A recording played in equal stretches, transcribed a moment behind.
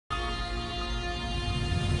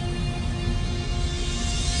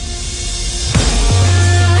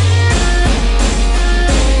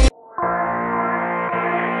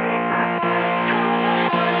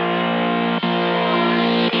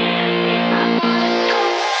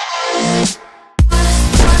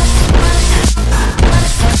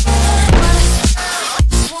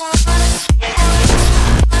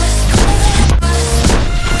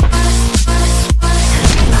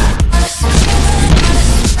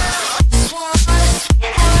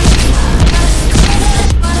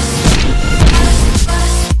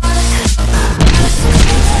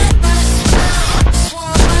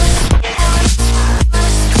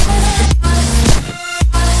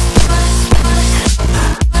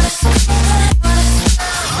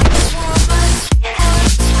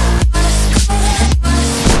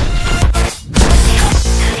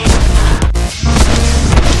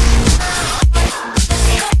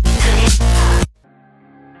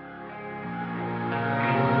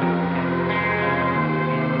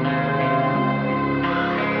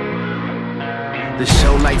The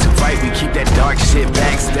show lights are bright, we keep that dark shit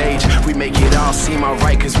backstage. We make it all seem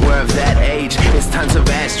alright cause we're of that age. It's tons of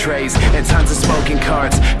ashtrays and tons of smoking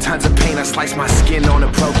cards, tons of pain, I slice my skin on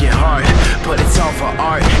a broken heart. But it's all for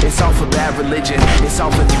art, it's all for bad religion, it's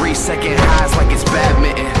all for 3-second highs like it's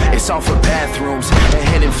badminton. It's all for bathrooms and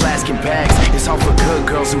hidden flask and bags. It's all for good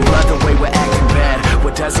girls who love the way we're acting bad.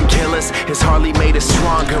 What doesn't kill us has hardly made us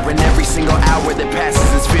stronger, and every single hour that passes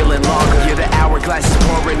is feeling longer. Yeah, the hourglass is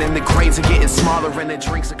pouring and the grains are getting smaller and the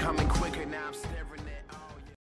drinks are coming quick.